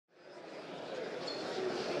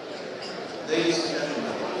Ladies and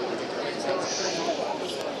gentlemen,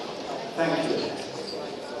 thank you.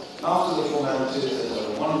 After the formalities, there's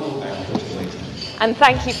a wonderful banquet waiting. And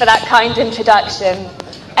thank you for that kind introduction.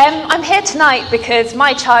 I'm here tonight because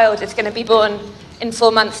my child is going to be born in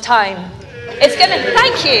 4 months' time.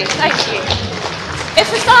 Thank you.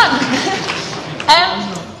 It's a son.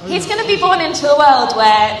 He's going to be born into a world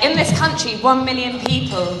where, in this country, 1 million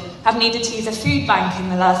people have needed to use a food bank in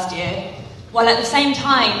the last year, while at the same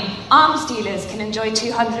time, arms dealers can enjoy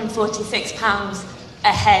 £246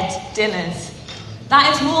 a head dinners.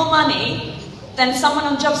 That is more money than someone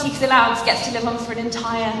on job seekers allowance gets to live on for an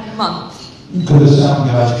entire month. Cut us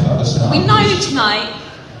out, guys, cut us out. We know tonight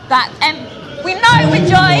that we're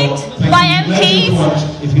joined by MPs,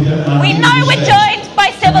 we know we're joined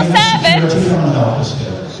by civil servants,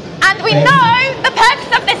 and we know the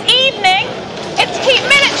purpose of this evening is to keep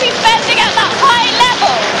military spending at that high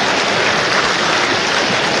level.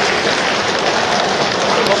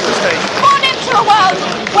 Born into a world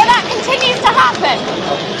where that continues to happen.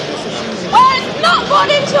 Whereas not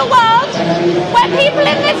born into a world where people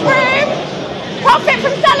in this room profit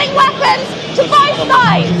from selling weapons to both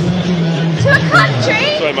sides. To a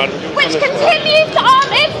country which continues to arm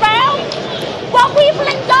Israel while people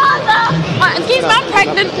in Gaza... excuse me, I'm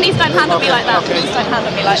pregnant. Please don't handle me like that. Please don't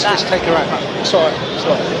handle me like that. Just take her out. Sorry.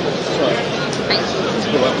 Thank you.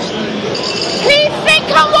 Please think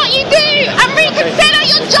on what you do and reconsider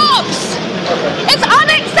your jobs. It's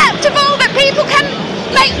unacceptable that people can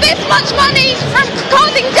make this much money from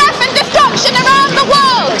causing death and